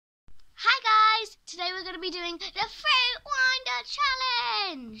going to be doing the Fruit Winder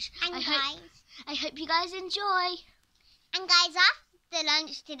Challenge. And I hope you guys enjoy. And guys, after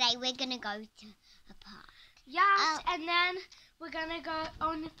lunch today, we're going to go to a park. Yes, and then we're going to go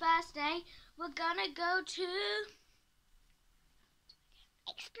on the first day. We're going to go to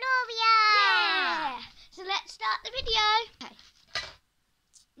Exploria. Yeah. So let's start the video. Okay.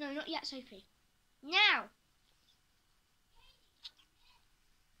 No, not yet, Sophie. Now.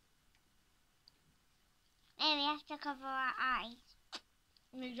 Maybe we have to cover our eyes.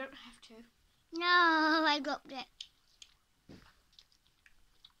 No, you don't have to. No, I dropped it.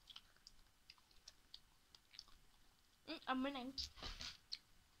 I'm winning.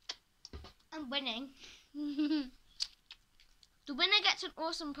 I'm winning. The winner gets an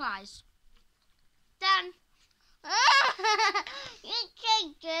awesome prize. Done. You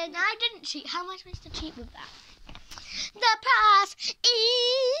cheated. No, I didn't cheat. How am I supposed to cheat with that? The prize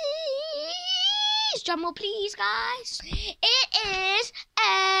is, drum roll please, guys. It is a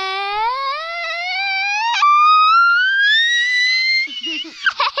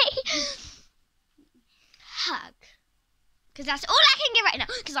hug. Because that's all I can get right now.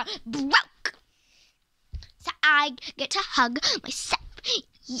 Because I'm broke. So I get to hug myself.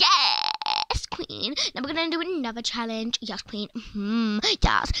 Yes, queen. Now we're going to do another challenge. Yes, queen.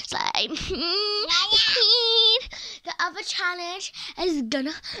 Yes, slay. Queen. The other challenge is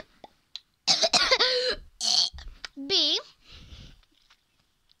gonna be...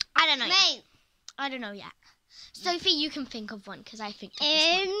 I don't know yet. I don't know yet. Sophie, you can think of one because I think of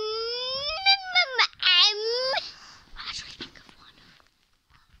this one. Actually think of one.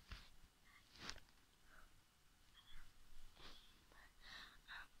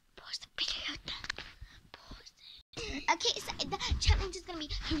 Pause the video then. Pause it. Okay, so the challenge is gonna be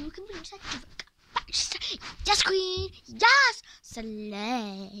who can bring yourself to the yes, queen. Yes,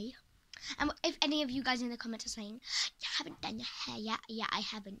 slay. And if any of you guys in the comments are saying you haven't done your hair yet, yeah, I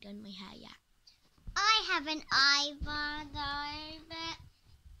haven't done my hair yet. I haven't either, though, but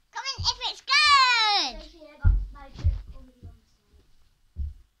comment if it's good.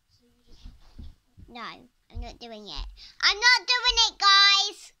 No, I'm not doing it. I'm not doing it,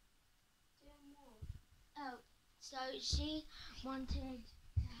 guys. Oh, so she wanted to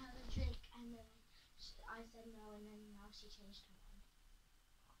have a drink, and then I said no, and then now she changed her mind.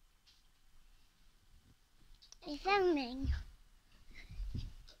 It's filming.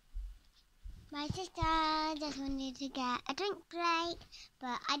 My sister just wanted to get a drink break,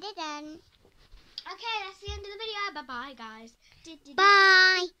 but I didn't. Okay, that's the end of the video. Bye-bye, guys.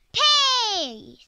 Bye. Peace.